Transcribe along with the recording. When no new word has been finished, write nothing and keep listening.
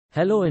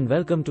Hello and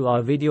welcome to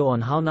our video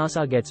on how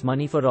NASA gets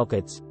money for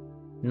rockets.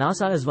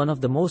 NASA is one of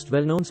the most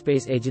well-known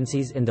space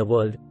agencies in the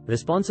world,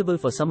 responsible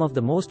for some of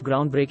the most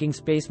groundbreaking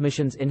space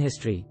missions in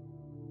history.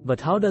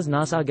 But how does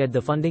NASA get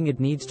the funding it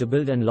needs to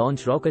build and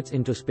launch rockets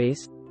into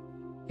space?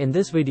 In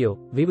this video,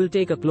 we will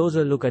take a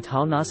closer look at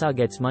how NASA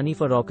gets money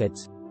for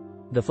rockets.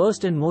 The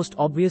first and most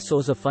obvious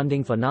source of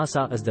funding for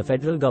NASA is the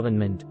federal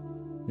government.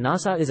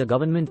 NASA is a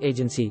government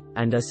agency,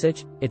 and as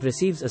such, it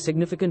receives a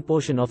significant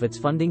portion of its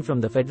funding from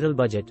the federal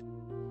budget.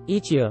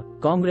 Each year,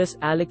 Congress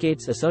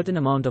allocates a certain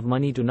amount of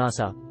money to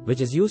NASA, which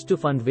is used to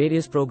fund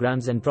various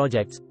programs and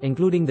projects,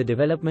 including the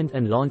development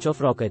and launch of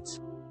rockets.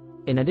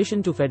 In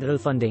addition to federal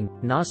funding,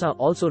 NASA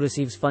also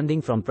receives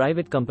funding from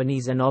private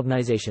companies and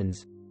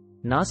organizations.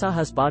 NASA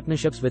has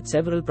partnerships with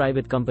several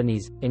private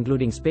companies,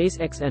 including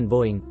SpaceX and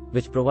Boeing,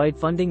 which provide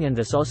funding and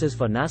resources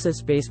for NASA's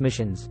space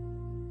missions.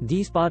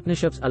 These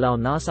partnerships allow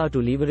NASA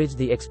to leverage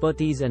the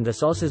expertise and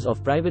resources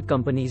of private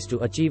companies to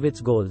achieve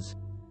its goals.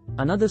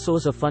 Another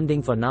source of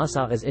funding for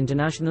NASA is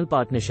international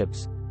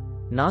partnerships.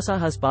 NASA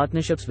has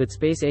partnerships with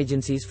space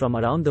agencies from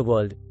around the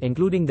world,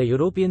 including the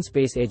European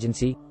Space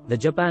Agency, the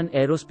Japan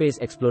Aerospace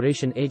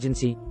Exploration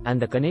Agency,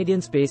 and the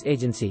Canadian Space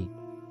Agency.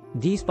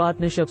 These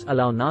partnerships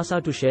allow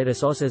NASA to share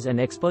resources and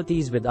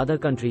expertise with other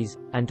countries,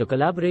 and to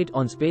collaborate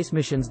on space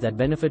missions that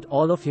benefit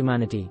all of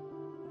humanity.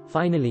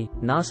 Finally,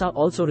 NASA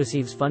also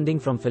receives funding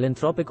from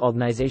philanthropic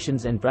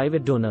organizations and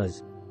private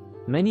donors.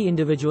 Many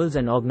individuals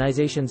and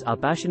organizations are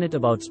passionate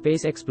about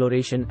space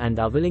exploration and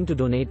are willing to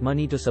donate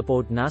money to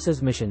support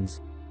NASA's missions.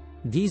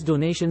 These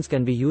donations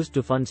can be used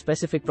to fund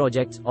specific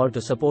projects or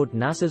to support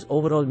NASA's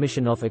overall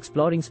mission of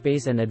exploring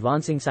space and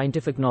advancing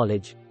scientific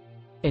knowledge.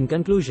 In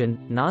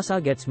conclusion,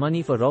 NASA gets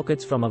money for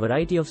rockets from a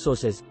variety of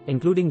sources,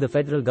 including the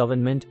federal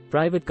government,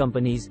 private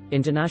companies,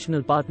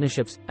 international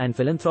partnerships, and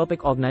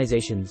philanthropic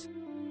organizations.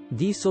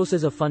 These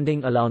sources of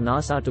funding allow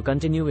NASA to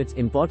continue its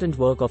important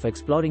work of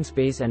exploring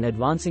space and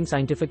advancing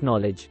scientific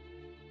knowledge.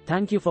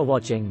 Thank you for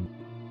watching.